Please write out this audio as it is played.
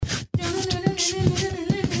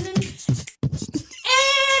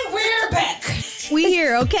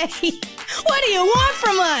here, okay? What do you want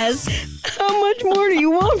from us? How much more do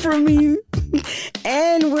you want from me?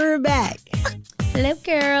 And we're back. Hello,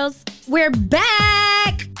 girls. We're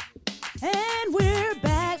back. And we're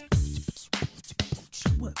back.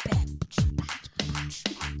 We're back.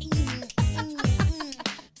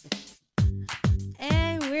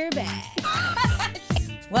 And we're back.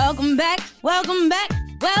 Welcome back. Welcome back.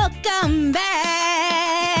 Welcome back.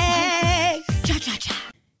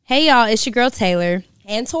 Cha-cha-cha. Hey, y'all. It's your girl, Taylor.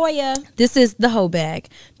 And Toya. This is The Hoe Bag.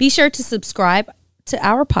 Be sure to subscribe to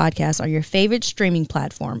our podcast on your favorite streaming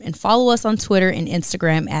platform and follow us on Twitter and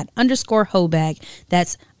Instagram at _Hoebag.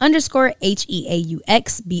 That's _HEAUXBAG.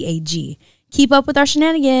 Keep up with our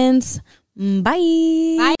shenanigans.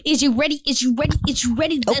 Bye. Bye. Is you ready? Is you ready? Is you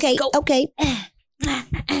ready? Let's Okay, go. okay.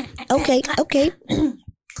 Okay.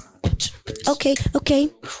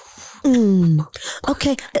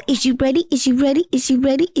 Okay. Is you ready? Is you ready? Is you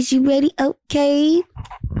ready? Is you ready? Okay.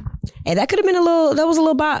 Hey, that could have been that was a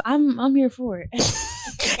little bop. I'm here for it.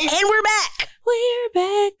 And we're back. We're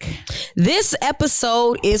back. This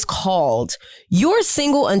episode is called You're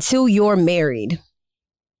Single Until You're Married.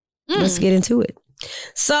 Let's get into it.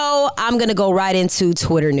 So I'm going to go right into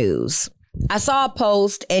Twitter news. I saw a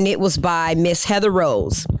post and it was by Miss Heather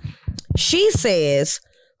Rose. She says,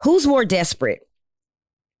 who's more desperate?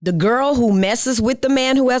 The girl who messes with the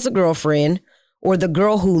man who has a girlfriend, or the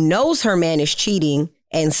girl who knows her man is cheating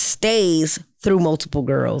and stays through multiple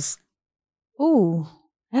girls? Ooh,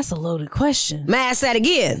 that's a loaded question. May I ask that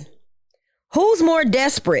again? Who's more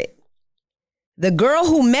desperate? The girl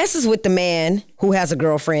who messes with the man who has a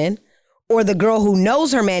girlfriend, or the girl who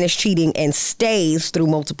knows her man is cheating and stays through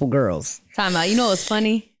multiple girls? Time out. You know what's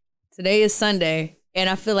funny? Today is Sunday, and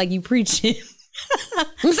I feel like you preaching.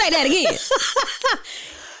 Let me say that again.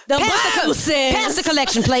 The Bible says. Pass the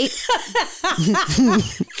collection plate.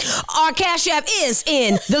 Our Cash App is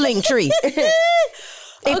in the link tree.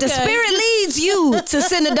 If the Spirit leads you to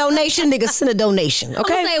send a donation, nigga, send a donation.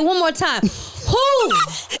 Okay? I'm gonna say it one more time. Who?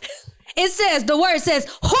 It says, the word says,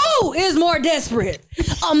 who is more desperate?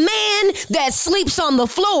 A man that sleeps on the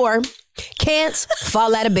floor can't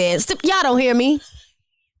fall out of bed. Y'all don't hear me.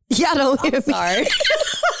 Y'all don't hear me. Sorry.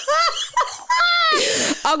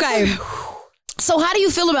 Okay. So how do you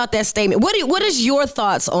feel about that statement? What is your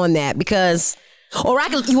thoughts on that? Because, you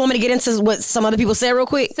want me to get into what some other people said real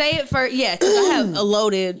quick? Say it for, yeah, because I have a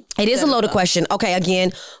loaded. It is a loaded question. Okay,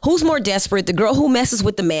 again, who's more desperate? The girl who messes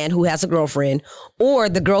with the man who has a girlfriend, or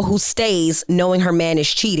the girl who stays knowing her man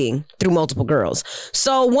is cheating through multiple girls?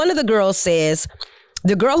 So one of the girls says,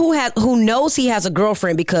 the girl who knows he has a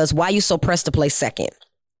girlfriend, because why you so pressed to play second?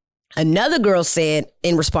 Another girl said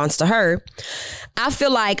in response to her, I feel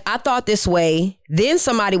like I thought this way. Then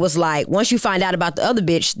somebody was like, once you find out about the other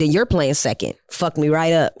bitch, then you're playing second. Fuck me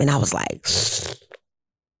right up. And I was like,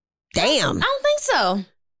 damn. I don't think so.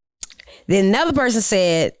 Then another person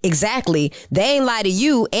said, exactly. They ain't lie to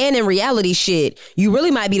you. And in reality, shit, you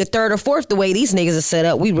really might be the third or fourth the way these niggas are set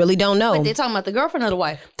up. We really don't know. Wait, they talking about the girlfriend or the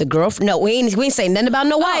wife? The girlfriend. No, we ain't saying nothing about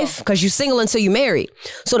no wife, because you single until you married.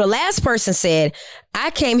 So the last person said,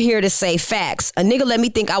 I came here to say facts. A nigga let me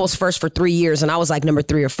think I was first for 3 years and I was like number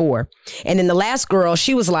 3 or 4. And then the last girl,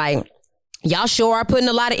 she was like, y'all sure are putting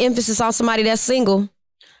a lot of emphasis on somebody that's single.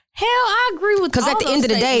 Hell, I agree with Because at the end of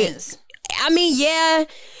the day, I mean, yeah,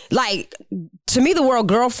 like, to me, the word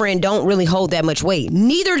girlfriend don't really hold that much weight.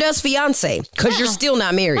 Neither does fiance, because you're still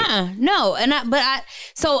not married. No,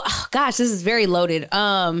 gosh, this is very loaded.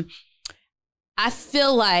 I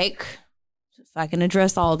feel like, if I can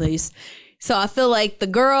address all these. So I feel like the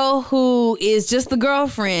girl who is just the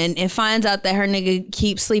girlfriend and finds out that her nigga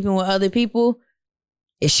keeps sleeping with other people.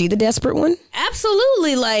 Is she the desperate one?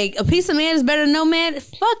 Absolutely. Like, a piece of man is better than no man.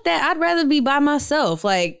 Fuck that. I'd rather be by myself.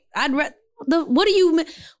 Like, what are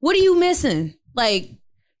you missing? Like,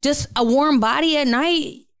 just a warm body at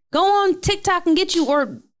night? Go on TikTok and get you,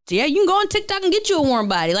 you can go on TikTok and get you a warm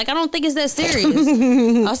body. Like, I don't think it's that serious.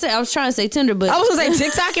 I was trying to say Tinder, but I was gonna say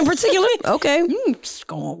TikTok in particular. Okay, just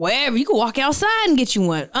go on wherever. You can walk outside and get you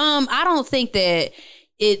one. I don't think that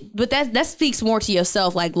but that speaks more to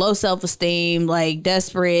yourself, like low self-esteem, like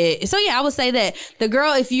desperate. So yeah, I would say that the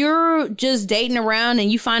girl, if you're just dating around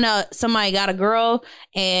and you find out somebody got a girl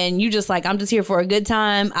and you just like, I'm just here for a good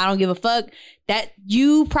time, I don't give a fuck, that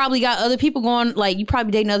you probably got other people going, like you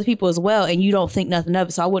probably dating other people as well, and you don't think nothing of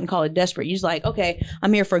it. So I wouldn't call it desperate. You're just like, okay,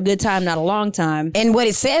 I'm here for a good time, not a long time. And what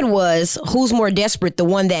it said was, who's more desperate? The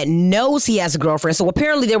one that knows he has a girlfriend. So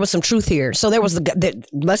apparently there was some truth here. So there was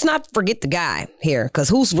let's not forget the guy here, because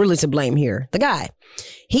who's really to blame here? The guy.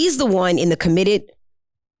 He's the one in the committed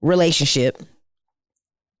relationship.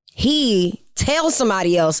 He tell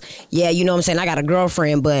somebody else, yeah, you know what I'm saying, I got a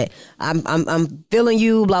girlfriend, but I'm feeling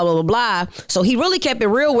you, blah, blah, blah, blah. So he really kept it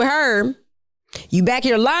real with her. You back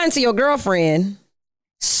here lying to your girlfriend.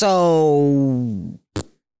 So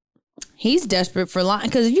he's desperate for lying,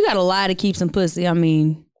 because if you gotta lie to keep some pussy, I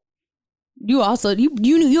mean, you also you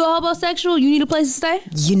homosexual, you need a place to stay.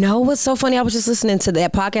 You know what's so funny? I was just listening to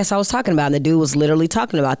that podcast I was talking about, and the dude was literally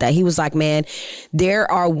talking about that. He was like, man,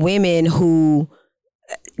 there are women who,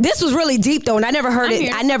 this was really deep though, and I never heard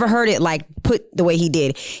it. I never heard it like put the way he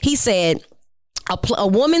did. He said a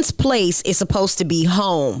woman's place is supposed to be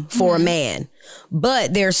home for a man,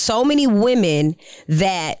 but there's so many women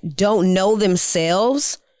that don't know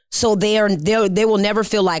themselves. So they will never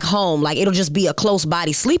feel like home. Like it'll just be a close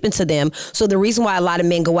body sleeping to them. So the reason why a lot of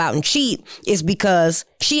men go out and cheat is because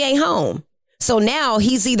she ain't home. So now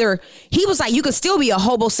he was like, you can still be a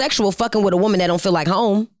homosexual fucking with a woman that don't feel like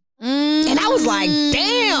home. And I was like,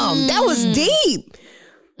 damn, that was deep.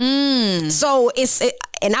 So then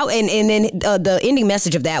the ending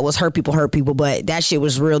message of that was hurt people, but that shit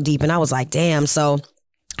was real deep. And I was like, damn. So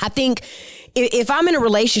I think if I'm in a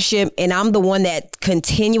relationship and I'm the one that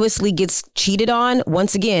continuously gets cheated on,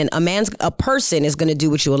 once again, a person is going to do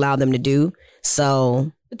what you allow them to do.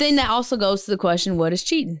 So, but then that also goes to the question, what is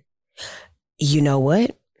cheating? You know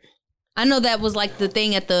what? I know that was like the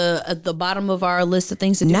thing at the bottom of our list of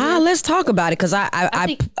things to do. Let's talk about it, because I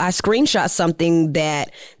screenshot something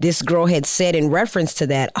that this girl had said in reference to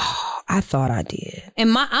that. Oh, I thought I did.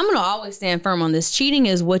 And I'm going to always stand firm on this. Cheating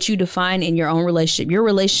is what you define in your own relationship. Your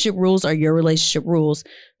relationship rules are your relationship rules.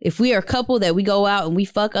 If we are a couple that we go out and we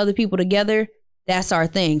fuck other people together, that's our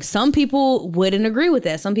thing. Some people wouldn't agree with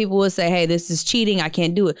that. Some people would say, hey, this is cheating. I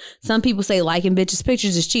can't do it. Some people say liking bitches'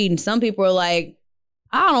 pictures is cheating. Some people are like,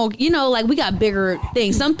 I don't know, like we got bigger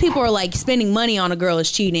things. Some people are like spending money on a girl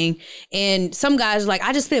is cheating. And some guys are like,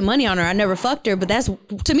 I just spent money on her. I never fucked her. But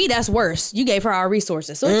to me, that's worse. You gave her our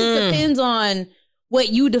resources. So it just depends on what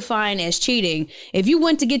you define as cheating. If you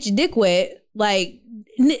went to get your dick wet, like,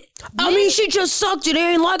 I mean, she just sucked it. It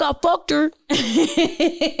ain't like I fucked her.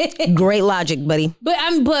 Great logic, buddy. But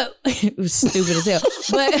it was stupid as hell.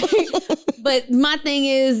 But my thing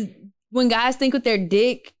is, when guys think with their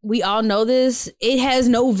dick, we all know this, it has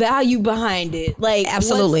no value behind it. Like,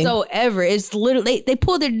 absolutely. Whatsoever. It's literally, they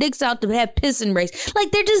pull their dicks out to have piss and race.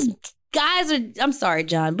 Like, they're just, guys are, I'm sorry,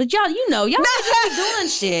 John, but y'all just be doing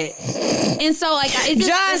shit. And so, like,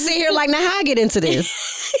 John sit here like, now how I get into this?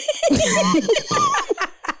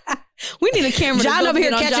 We need a camera. John over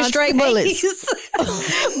here catching straight bullets.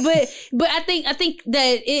 but I think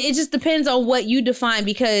that it just depends on what you define,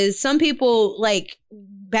 because some people, like,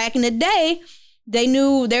 back in the day, they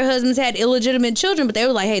knew their husbands had illegitimate children, but they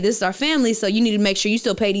were like, hey, this is our family, so you need to make sure you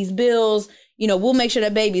still pay these bills. You know, we'll make sure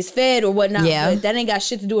that baby's fed or whatnot. Yeah. But that ain't got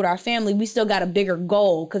shit to do with our family. We still got a bigger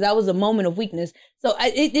goal, because that was a moment of weakness. So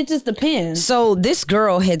it just depends. So this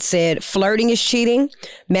girl had said flirting is cheating.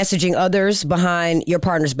 Messaging others behind your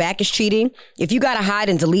partner's back is cheating. If you got to hide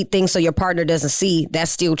and delete things so your partner doesn't see,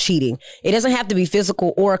 that's still cheating. It doesn't have to be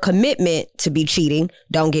physical or a commitment to be cheating.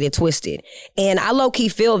 Don't get it twisted. And I low-key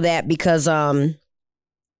feel that because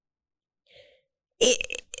it's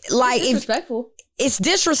disrespectful. It's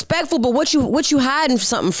disrespectful, but what you hiding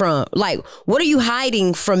something from? Like, what are you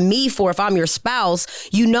hiding from me for? If I'm your spouse,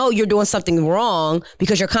 you know you're doing something wrong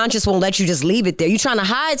because your conscience won't let you just leave it there. You're trying to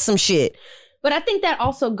hide some shit. But I think that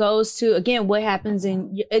also goes to, again, what happens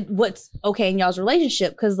what's okay in y'all's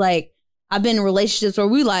relationship. Because, like, I've been in relationships where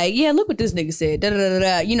we like, yeah, look what this nigga said. Da, da, da,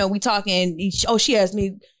 da. You know, we talking. She asked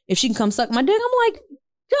me if she can come suck my dick. I'm like,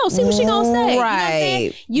 yo, see what she gonna say.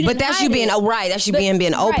 Right. You know but that's you being right. That's you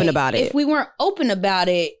being open about it. If we weren't open about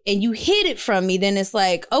it and you hid it from me, then it's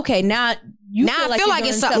like, okay, now I feel like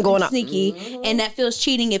it's something going on. Sneaky, and that feels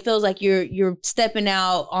cheating. It feels like you're stepping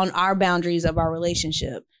out on our boundaries of our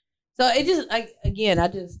relationship. So it just, I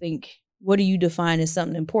just think, what do you define as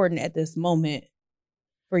something important at this moment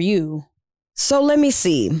for you? So let me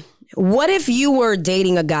see. What if you were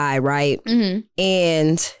dating a guy, right? Mm-hmm.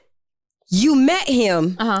 And you met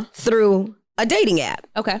him through a dating app.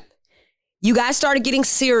 Okay. You guys started getting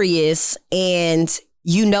serious and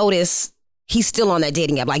you notice he's still on that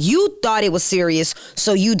dating app. Like, you thought it was serious,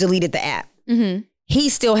 so you deleted the app. Mm-hmm. He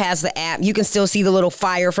still has the app. You can still see the little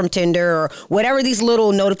fire from Tinder or whatever these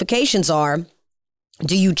little notifications are.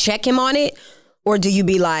 Do you check him on it? Or do you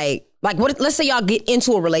be like what? Let's say y'all get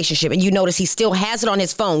into a relationship and you notice he still has it on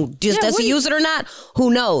his phone. Does he use it or not? Who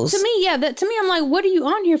knows? To me, I'm like, what are you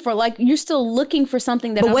on here for? Like, you're still looking for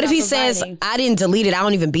something that. But what if he says, I didn't delete it, I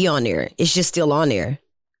don't even be on there, it's just still on there?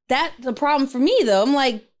 That's the problem for me, though. I'm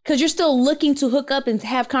like, because you're still looking to hook up and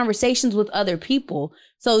have conversations with other people.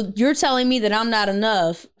 So you're telling me that I'm not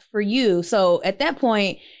enough for you. So at that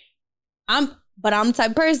point, I'm the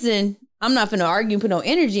type of person, I'm not finna argue and put no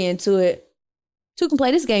energy into it. Two can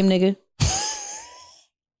play this game, nigga.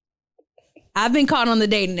 I've been caught on the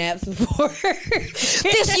dating apps before.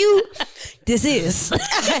 This is.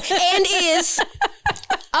 And is.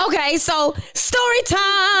 Okay, so story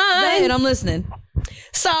time. Go ahead, I'm listening.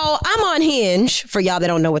 So I'm on Hinge, for y'all that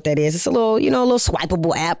don't know what that is. It's a little, a little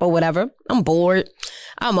swipeable app or whatever. I'm bored.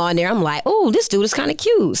 I'm on there. I'm like, oh, this dude is kind of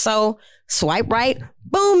cute. So swipe right.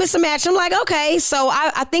 Boom, it's a match. I'm like, okay. So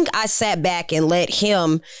I think I sat back and let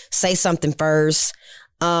him say something first.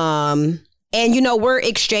 And we're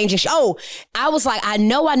exchanging. I was like, I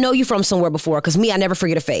know you from somewhere before. Because me, I never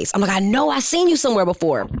forget a face. I'm like, I know I seen you somewhere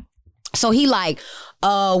before. So he like,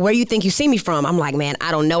 where you think you see me from? I'm like, man,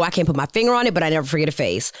 I don't know. I can't put my finger on it, but I never forget a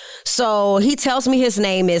face. So he tells me his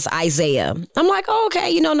name is Isaiah. I'm like, oh,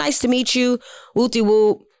 okay, nice to meet you. Wooty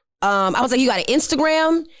whoop. I was like, you got an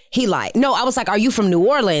Instagram? He like, no, I was like, are you from New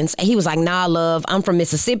Orleans? And he was like, nah, love, I'm from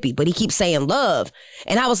Mississippi. But he keeps saying love.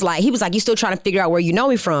 And he was like, you still trying to figure out where you know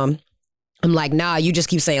me from? I'm like, nah, you just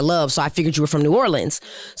keep saying love. So I figured you were from New Orleans.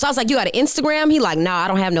 So I was like, you got an Instagram? He like, nah, I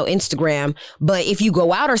don't have no Instagram. But if you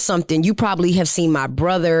go out or something, you probably have seen my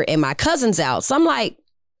brother and my cousins out. So I'm like,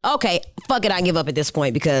 okay, fuck it. I give up at this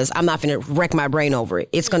point because I'm not going to wreck my brain over it.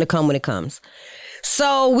 It's going to come when it comes.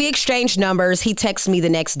 So we exchanged numbers. He texts me the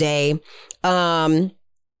next day. Nothing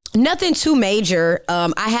too major.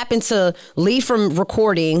 I happened to leave from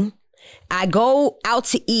recording. I go out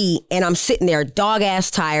to eat and I'm sitting there dog ass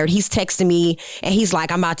tired. He's texting me and he's like,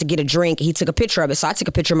 I'm about to get a drink. He took a picture of it. So I took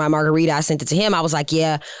a picture of my margarita. I sent it to him. I was like,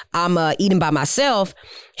 yeah, I'm eating by myself.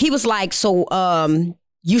 He was like, so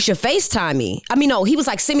you should FaceTime me. I mean, no, he was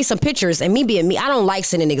like, send me some pictures. And me being me, I don't like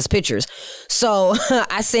sending niggas pictures. So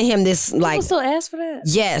I sent him this like. People still ask for that?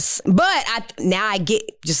 Yes. But now I get,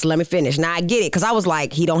 just let me finish. Now I get it. Cause I was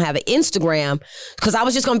like, he don't have an Instagram. Cause I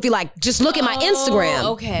was just going to be like, just look at my Instagram.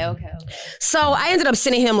 Okay. So I ended up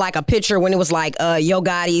sending him like a picture when it was like Yo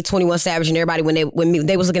Gotti, 21 Savage and everybody when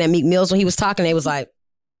they was looking at Meek Mills when he was talking, they was like,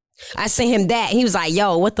 I sent him that. He was like,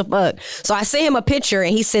 yo, what the fuck? So I sent him a picture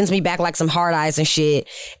and he sends me back like some hard eyes and shit.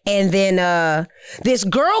 And then this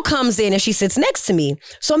girl comes in and she sits next to me.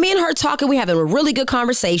 So me and her talking, we having a really good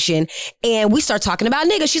conversation and we start talking about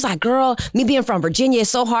niggas. She's like, girl, me being from Virginia,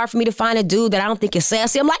 it's so hard for me to find a dude that I don't think is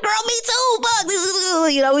sassy. I'm like, girl, me too. Fuck.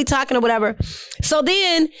 We talking or whatever. So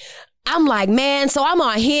then I'm like, man, so I'm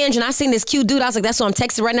on Hinge and I seen this cute dude. I was like, that's what I'm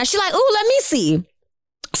texting right now. She's like, ooh, let me see.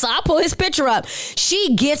 So I pull his picture up.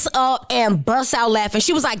 She gets up and busts out laughing.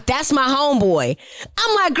 She was like, that's my homeboy.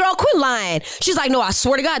 I'm like, girl, quit lying. She's like, no, I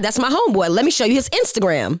swear to God, that's my homeboy. Let me show you his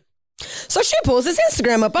Instagram. So she pulls his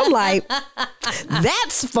Instagram up. I'm like,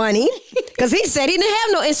 that's funny. Because he said he didn't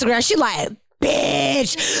have no Instagram. She like,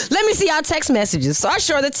 bitch, let me see our text messages. So I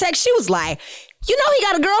show her the text. She was like, you know he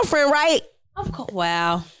got a girlfriend, right? Of course.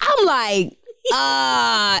 Wow. I'm like,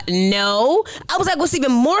 no. I was like, what's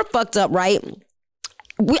even more fucked up, right?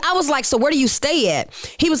 I was like, so where do you stay at?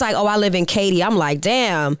 He was like, oh, I live in Katy. I'm like,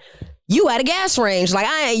 damn, you at a gas range.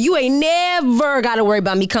 Like, you ain't never got to worry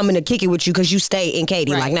about me coming to kick it with you because you stay in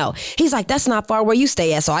Katy. Right. Like, no. He's like, that's not far where you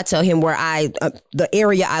stay at. So I tell him where the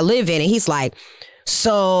area I live in. And he's like,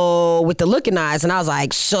 so with the looking eyes. And I was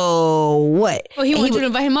like, so what? Oh, he wanted you to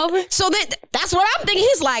invite him over? So that's what I'm thinking.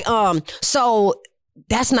 He's like, so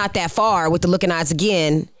that's not that far with the looking eyes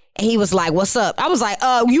again. And he was like, what's up? I was like,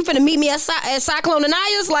 you finna meet me at Cyclone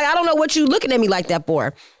Anaya's? Like, I don't know what you looking at me like that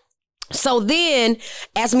for. So then,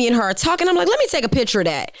 as me and her are talking, I'm like, let me take a picture of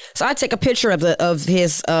that. So I take a picture of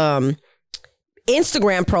his Instagram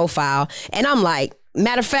profile. And I'm like,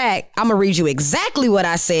 matter of fact, I'm gonna read you exactly what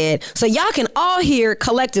I said. So y'all can all hear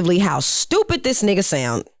collectively how stupid this nigga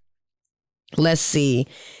sound. Let's see.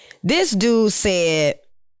 This dude said,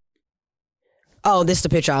 oh, this is the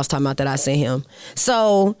picture I was talking about that I sent him.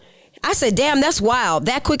 So I said, damn, that's wild.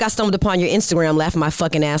 That quick I stumbled upon your Instagram laughing my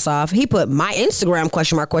fucking ass off. He put my Instagram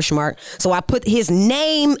question mark. So I put his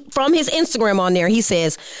name from his Instagram on there. He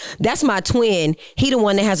says, that's my twin. He the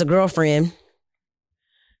one that has a girlfriend.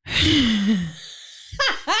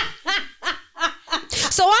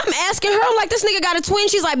 So I'm asking her, I'm like, this nigga got a twin?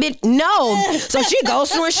 She's like, bitch, no. So she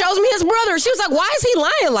goes through and shows me his brother. She was like, why is he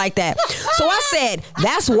lying like that? So I said,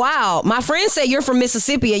 that's wild. My friend said you're from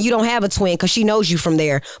Mississippi and you don't have a twin because she knows you from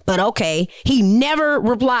there. But okay. He never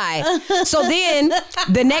replied. So then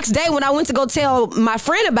the next day when I went to go tell my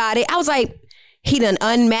friend about it, I was like, he done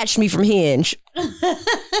unmatched me from Hinge.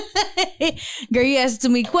 Girl, you asked too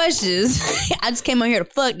many questions. I just came on here to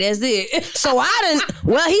fuck. That's it. So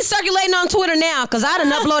well, he's circulating on Twitter now because I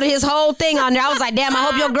done uploaded his whole thing on there. I was like, damn, I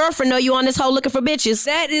hope your girlfriend know you on this hoe looking for bitches.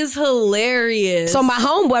 That is hilarious. So my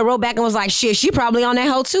homeboy wrote back and was like, shit, she probably on that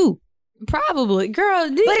hoe too. Probably, girl.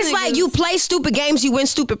 But it's like you play stupid games, you win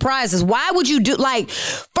stupid prizes. Why would you do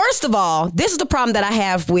first of all, this is the problem that I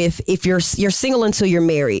have with if you're single until you're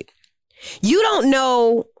married. You don't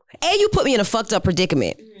know, and you put me in a fucked up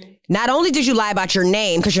predicament. Mm-hmm. Not only did you lie about your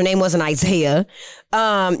name because your name wasn't Isaiah,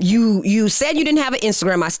 you said you didn't have an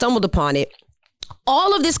Instagram. I stumbled upon it.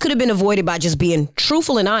 All of this could have been avoided by just being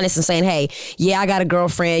truthful and honest and saying, hey, yeah, I got a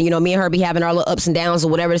girlfriend. You know, me and her be having our little ups and downs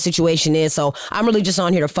or whatever the situation is. So I'm really just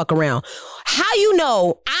on here to fuck around. How you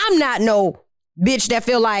know I'm not no bitch that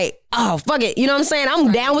feel like, oh, fuck it. You know what I'm saying?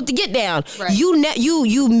 I'm down with the get down. Right. You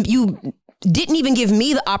didn't even give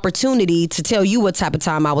me the opportunity to tell you what type of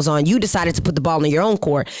time I was on. You decided to put the ball in your own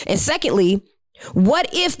court. And secondly, what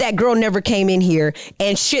if that girl never came in here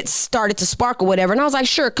and shit started to spark or whatever? And I was like,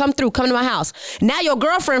 sure, come through, come to my house. Now your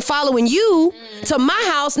girlfriend following you to my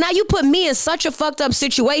house. Now you put me in such a fucked up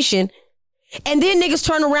situation. And then niggas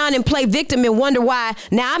turn around and play victim and wonder why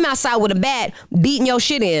now I'm outside with a bat beating your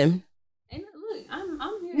shit in. And look, I'm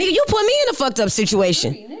here. Nigga, you put me in a fucked up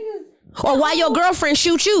situation. Or why your girlfriend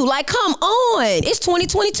shoot you. Like, come on. It's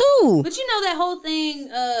 2022. But you know that whole thing,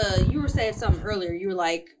 you were saying something earlier. You were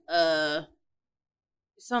like,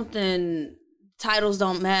 something, titles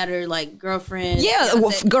don't matter, like girlfriend. Yeah,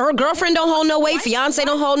 girlfriend don't hold no weight. Fiance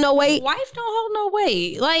don't hold no weight. Wife don't hold no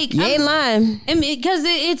weight. Like, you ain't lying. I mean, because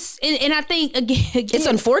and I think, again, it's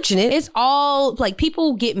unfortunate. It's all, like,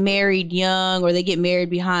 people get married young or they get married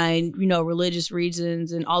behind, you know, religious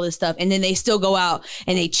reasons and all this stuff. And then they still go out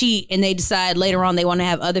and they cheat and they decide later on they want to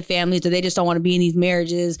have other families or they just don't want to be in these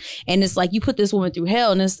marriages. And it's like, you put this woman through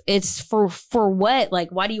hell and it's for what? Like,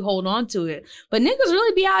 why do you hold on to it? But niggas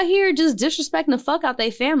really be out here just disrespecting the fuck out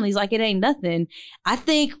their families like it ain't nothing. I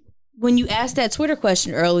think when you asked that Twitter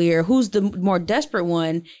question earlier, who's the more desperate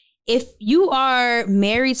one? If you are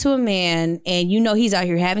married to a man and you know he's out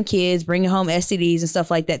here having kids, bringing home STDs and stuff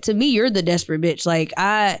like that, to me, you're the desperate bitch. Like,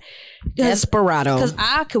 desperado. Because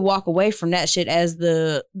I could walk away from that shit as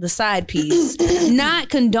the side piece. Not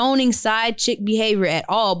condoning side chick behavior at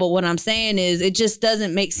all, but what I'm saying is it just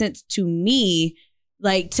doesn't make sense to me,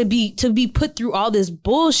 like, to be put through all this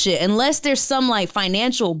bullshit unless there's some like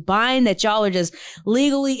financial bind that y'all are just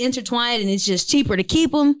legally intertwined and it's just cheaper to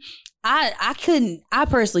keep them. I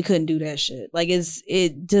personally couldn't do that shit. Like,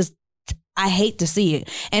 I hate to see it.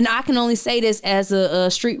 And I can only say this as a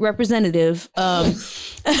street representative.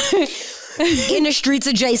 In the streets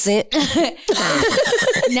adjacent.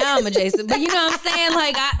 Now I'm adjacent. But you know what I'm saying?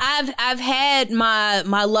 Like, I've had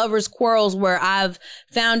my lovers' quarrels where I've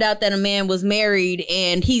found out that a man was married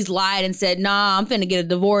and he's lied and said, nah, I'm finna get a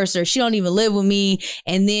divorce, or she don't even live with me.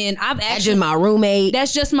 And then that's just my roommate.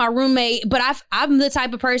 That's just my roommate. But I'm the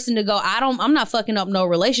type of person to go, I'm not fucking up no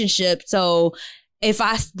relationship. So if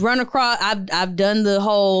I run across, I've done the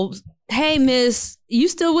whole, hey, miss, you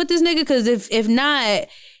still with this nigga? Because if not,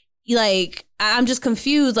 like, I'm just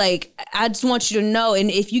confused. Like, I just want you to know, and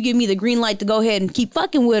if you give me the green light to go ahead and keep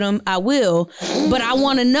fucking with him, I will. But I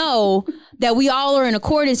want to know that we all are in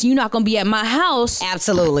accordance. You're not going to be at my house.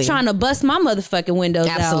 Absolutely. Trying to bust my motherfucking windows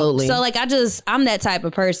out. Absolutely. So, like, I'm that type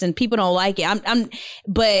of person. People don't like it.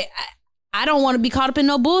 But I don't want to be caught up in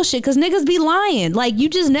no bullshit because niggas be lying. Like, you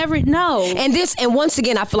just never know. And once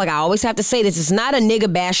again, I feel like I always have to say this. It's not a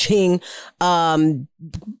nigga bashing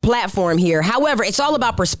platform here. However, it's all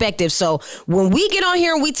about perspective. So when we get on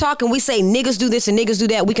here and we talk and we say niggas do this and niggas do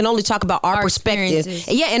that, we can only talk about our perspective.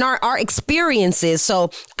 Yeah, and our experiences.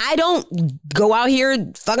 So I don't go out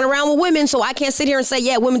here fucking around with women, so I can't sit here and say,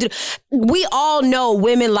 yeah, women do. We all know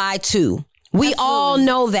women lie too. We all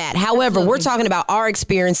know that. However, we're talking about our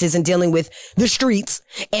experiences and dealing with the streets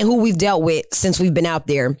and who we've dealt with since we've been out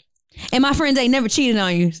there. And my friends ain't never cheated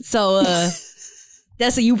on you. So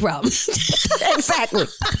that's a you problem. Exactly.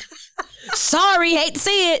 Sorry, hate to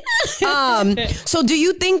see it. So do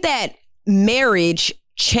you think that marriage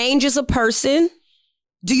changes a person?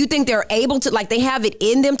 Do you think they're able to, like, they have it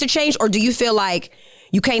in them to change? Or do you feel like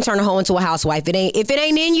you can't turn a hoe into a housewife? If it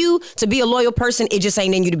ain't in you to be a loyal person, it just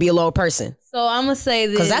ain't in you to be a loyal person. So I'm going to say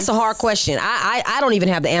this. Because that's a hard question. I don't even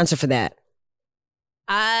have the answer for that.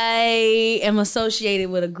 I am associated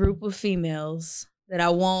with a group of females that I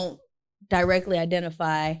won't directly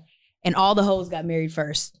identify, and all the hoes got married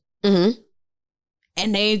first. Mm-hmm.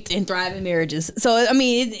 And they thrive in marriages. So, I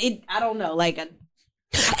mean, I don't know. Like,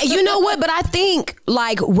 You know what? But I think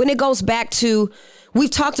like when it goes back to,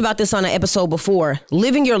 we've talked about this on an episode before,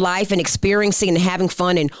 living your life and experiencing and having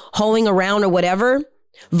fun and hoeing around or whatever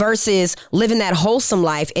versus living that wholesome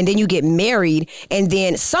life. And then you get married and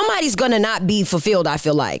then somebody's going to not be fulfilled, I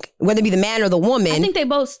feel like, whether it be the man or the woman. I think they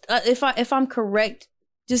both, if I'm correct,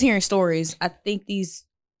 just hearing stories, I think these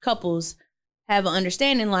couples have an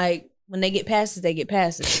understanding like, when they get passes, they get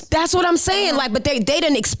passes. That's what I'm saying. Like, but they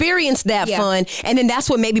didn't experience that fun. And then that's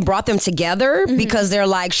what maybe brought them together because they're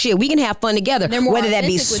like, shit, we can have fun together. Whether that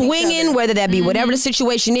be swinging, whether that be whatever the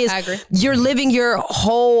situation is. I agree. You're living your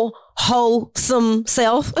wholesome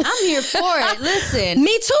self. I'm here for it. Listen.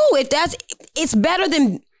 Me too. It's better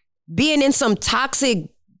than being in some toxic,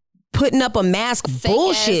 putting up a mask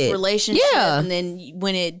bullshit relationship. And then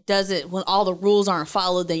when all the rules aren't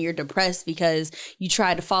followed, then you're depressed because you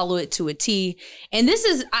tried to follow it to a T. And this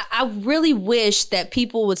is, I really wish that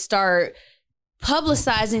people would start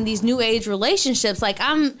publicizing these new age relationships. Like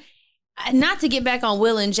not to get back on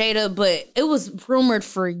Will and Jada, but it was rumored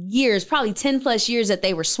for years, probably 10 plus years, that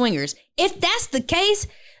they were swingers. If that's the case,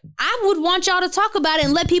 I would want y'all to talk about it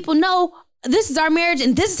and let people know this is our marriage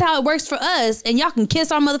and this is how it works for us, and y'all can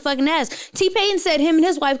kiss our motherfucking ass. T-Pain said him and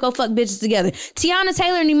his wife go fuck bitches together. Tiana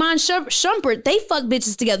Taylor and Iman Shumpert, they fuck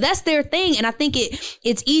bitches together. That's their thing, and I think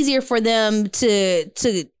it's easier for them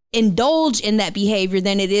to indulge in that behavior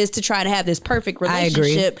than it is to try to have this perfect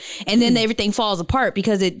relationship. And then everything falls apart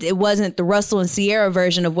because it wasn't the Russell and Sierra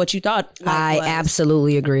version of what you thought. I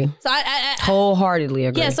absolutely agree. So I wholeheartedly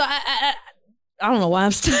agree. Yeah, so I don't know why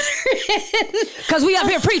I'm stuttering. Because we up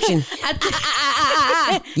here preaching.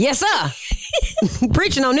 Yes, sir.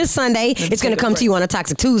 Preaching on this Sunday. It's going to come to you on a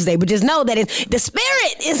Toxic Tuesday, but just know that the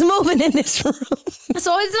spirit is moving in this room.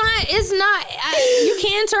 So it's not, you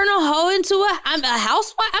can turn a hoe into a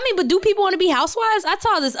housewife. I mean, but do people want to be housewives? I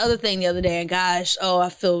saw this other thing the other day, and gosh,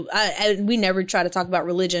 we never try to talk about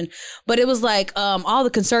religion, but it was like all the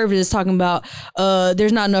conservatives talking about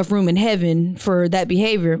there's not enough room in heaven for that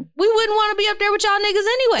behavior. We wouldn't want to be up there with y'all niggas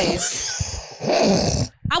anyways.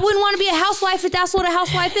 I wouldn't want to be a housewife if that's what a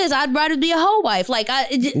housewife is. I'd rather be a hoe wife. Like,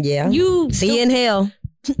 you see you in hell.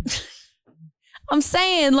 I'm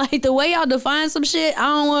saying, like, the way y'all define some shit, I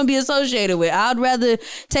don't want to be associated with. I'd rather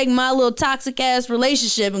take my little toxic ass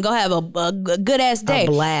relationship and go have a good ass day. A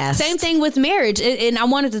blast. Same thing with marriage. And I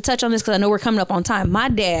wanted to touch on this because I know we're coming up on time. My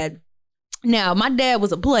dad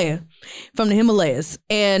was a player from the Himalayas,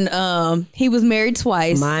 and he was married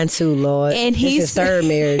twice. Mine too, Lord. And he's his third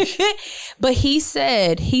marriage. But he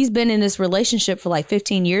said he's been in this relationship for like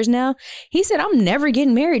 15 years now. He said, I'm never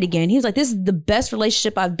getting married again. He was like, this is the best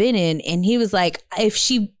relationship I've been in. And he was like, if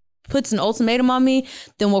she puts an ultimatum on me,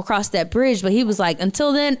 then we'll cross that bridge. But he was like,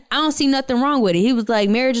 until then, I don't see nothing wrong with it. He was like,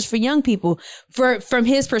 marriage is for young people, from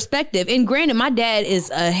his perspective. And granted, my dad is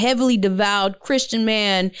a heavily devout Christian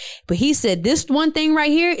man, but he said this one thing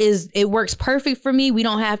right here it works perfect for me. We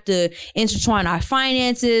don't have to intertwine our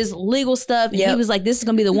finances, legal stuff. And he was like, this is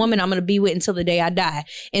gonna be the woman I'm gonna be with until the day I die.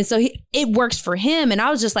 And so it works for him. And I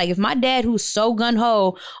was just like, if my dad, who's so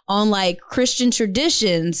gung-ho on like Christian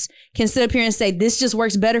traditions, can sit up here and say this just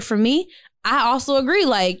works better for me, I also agree.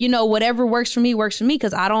 Like, whatever works for me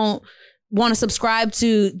because I don't want to subscribe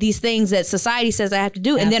to these things that society says I have to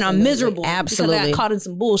do. And then I'm miserable because I got caught in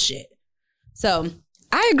some bullshit. So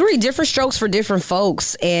I agree. Different strokes for different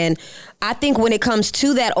folks. And I think when it comes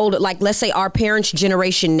to that older, like let's say our parents'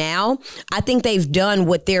 generation now, I think they've done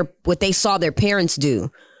what they saw their parents do.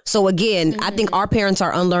 So again, I think our parents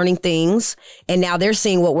are unlearning things and now they're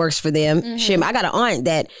seeing what works for them. Shim, I got an aunt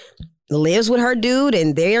that lives with her dude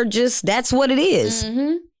and that's what it is.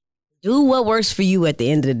 Do what works for you at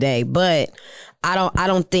the end of the day. But I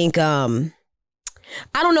don't think, I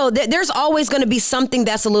don't know. There's always going to be something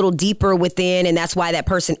that's a little deeper within, and that's why that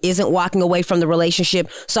person isn't walking away from the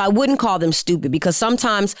relationship. So I wouldn't call them stupid because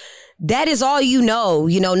sometimes that is all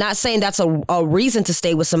not saying that's a reason to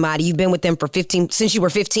stay with somebody. You've been with them since you were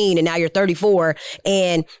 15 and now you're 34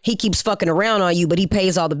 and he keeps fucking around on you, but he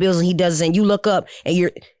pays all the bills and he does, and you look up and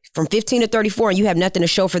you're from 15 to 34 and you have nothing to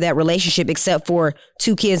show for that relationship except for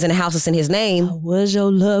 2 kids in a house that's in his name. I was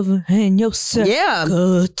your lover and your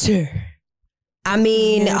secretary. I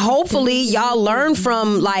mean, hopefully y'all learn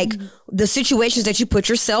from like the situations that you put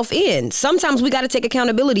yourself in. Sometimes we got to take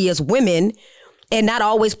accountability as women and not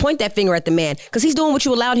always point that finger at the man because he's doing what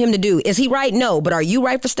you allowed him to do. Is he right? No. But are you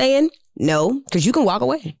right for staying? No, because you can walk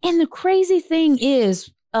away. And the crazy thing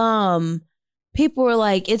is, people are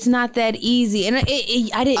like, it's not that easy. And I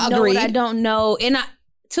didn't know what I don't know. And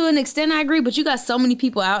to an extent, I agree. But you got so many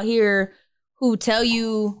people out here who tell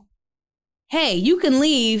you, hey, you can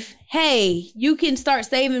leave. Hey, you can start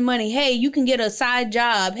saving money. Hey, you can get a side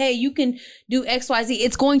job. Hey, you can do XYZ.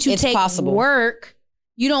 It's going to take work.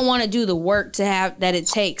 You don't want to do the work that it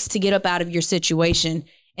takes to get up out of your situation.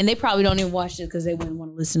 And they probably don't even watch this because they wouldn't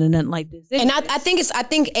want to listen to nothing like this. And I think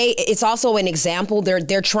it's also an example.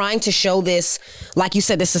 They're trying to show this, like you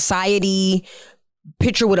said, the society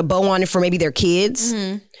picture with a bow on it for maybe their kids.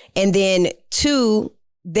 Mm-hmm. And then 2,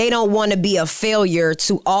 they don't want to be a failure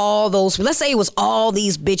to all those. Let's say it was all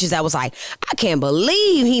these bitches that was like, I can't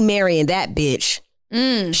believe he marrying that bitch.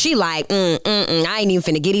 She like, I ain't even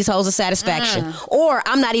finna get these hoes a satisfaction. Or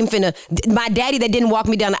I'm not even finna, my daddy that didn't walk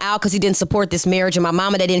me down the aisle because he didn't support this marriage, and my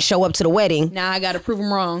mama that didn't show up to the wedding. Now I gotta prove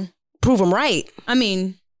him wrong. Prove him right. I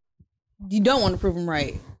mean, you don't want to prove him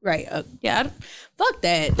right. Right. Fuck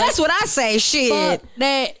that. That's what I say. Shit. Fuck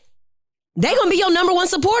that. They gonna be your number one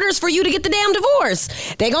supporters for you to get the damn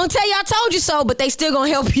divorce. They gonna tell you I told you so, but they still gonna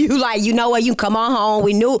help you. Like, you know what? You come on home.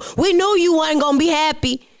 We knew you wasn't gonna be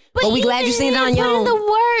happy. But we glad you seen it on your own. Put in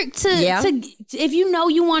the work to if you know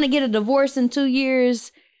you want to get a divorce in 2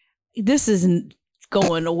 years, this isn't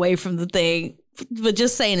going away from the thing. But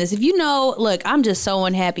just saying this, if you know, look, I'm just so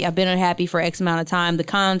unhappy. I've been unhappy for X amount of time. The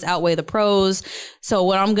cons outweigh the pros. So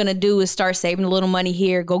what I'm going to do is start saving a little money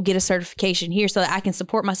here, go get a certification here so that I can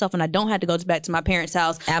support myself and I don't have to go back to my parents'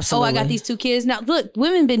 house. Absolutely. Oh, I got these 2 kids. Now, look,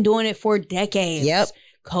 women been doing it for decades. Yep.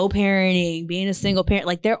 Co-parenting, being a single parent.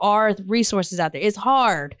 Like, there are resources out there. It's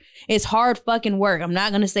hard. It's hard fucking work. I'm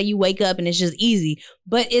not going to say you wake up and it's just easy,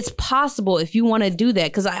 but it's possible if you want to do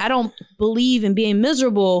that. Because I don't believe in being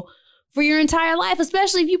miserable for your entire life,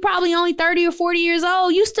 especially if you're probably only 30 or 40 years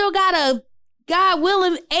old. You still got a, God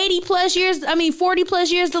willing, 40 plus years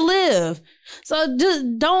to live. So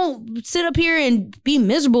just don't sit up here and be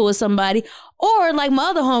miserable with somebody. Or like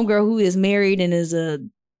my other homegirl who is married and is a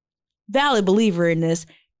valid believer in this,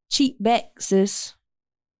 cheat back, sis.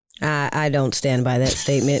 I don't stand by that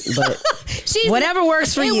statement, but whatever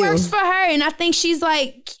works for you. It works for her. And I think she's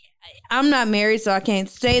like, I'm not married, so I can't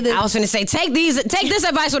say this. I was going to say, take this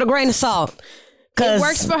advice with a grain of salt. It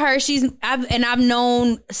works for her. I've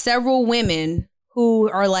known several women who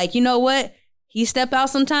are like, you know what? He step out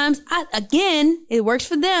sometimes. Again, it works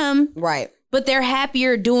for them. Right. But they're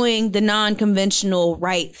happier doing the non-conventional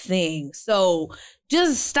right thing. So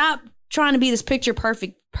just stop trying to be this picture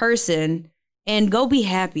perfect person and go be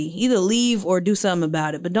happy. Either leave or do something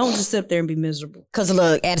about it. But don't just sit up there and be miserable. Because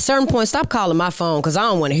look, at a certain point, stop calling my phone because I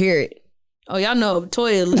don't want to hear it. Oh, y'all know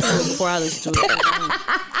Toya listens before I listen to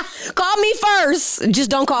it. Call me first. Just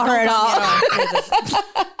don't call her at all.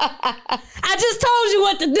 I just told you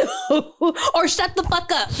what to do. Or shut the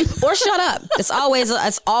fuck up. Or shut up. It's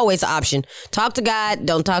always an option. Talk to God.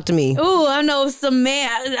 Don't talk to me. Ooh, I know some man.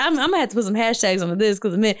 I'm going to have to put some hashtags on this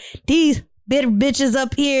because, man, these bitter bitches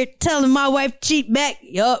up here telling my wife cheat back.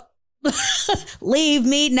 Yup. Leave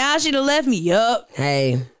me. Now she done left me. Yup.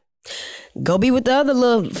 Hey. Go be with the other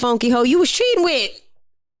little funky hoe you was cheating with.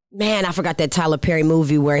 Man, I forgot that Tyler Perry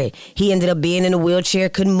movie where he ended up being in a wheelchair,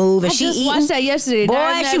 couldn't move, and she eating. I just watched that yesterday.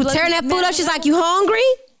 Boy, she was tearing that food up. She's like, you hungry?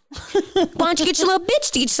 Why don't you get your little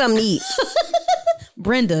bitch to get you something to eat?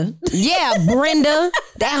 Brenda. Yeah, Brenda.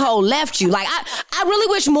 That hoe left you. Like, I really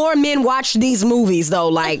wish more men watched these movies, though.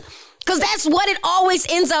 Like, because that's what it always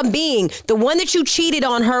ends up being. The one that you cheated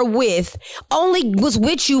on her with only was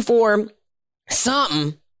with you for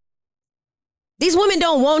something. These women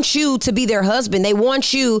don't want you to be their husband. They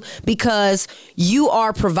want you because you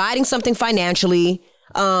are providing something financially.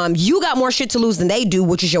 You got more shit to lose than they do,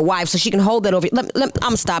 which is your wife, so she can hold that over. I'm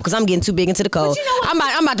gonna stop because I'm getting too big into the code. You know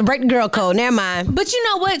I'm about to break the girl code. Never mind. But you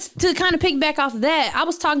know what? To kind of piggyback off of that, I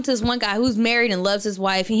was talking to this one guy who's married and loves his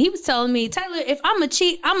wife, and he was telling me, Taylor, if I'm a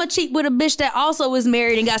cheat with a bitch that also is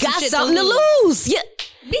married and got something to lose. Yeah.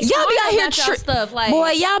 Y'all be out here stuff like,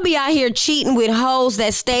 boy, y'all be out here cheating with hoes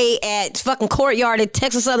that stay at fucking Courtyard at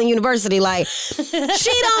Texas Southern University. Like, she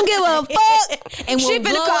don't give a fuck. And she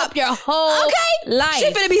finna blow up your whole life.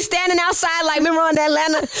 She finna be standing outside like, remember on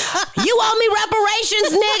Atlanta? You owe me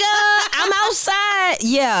reparations, nigga. I'm outside.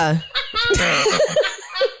 Yeah.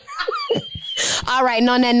 All right, and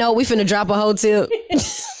on that note, we finna drop a whole tip.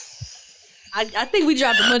 I think we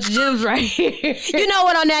dropped a bunch of gems right here. You know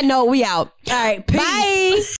what? On that note, we out. All right, peace. Bye.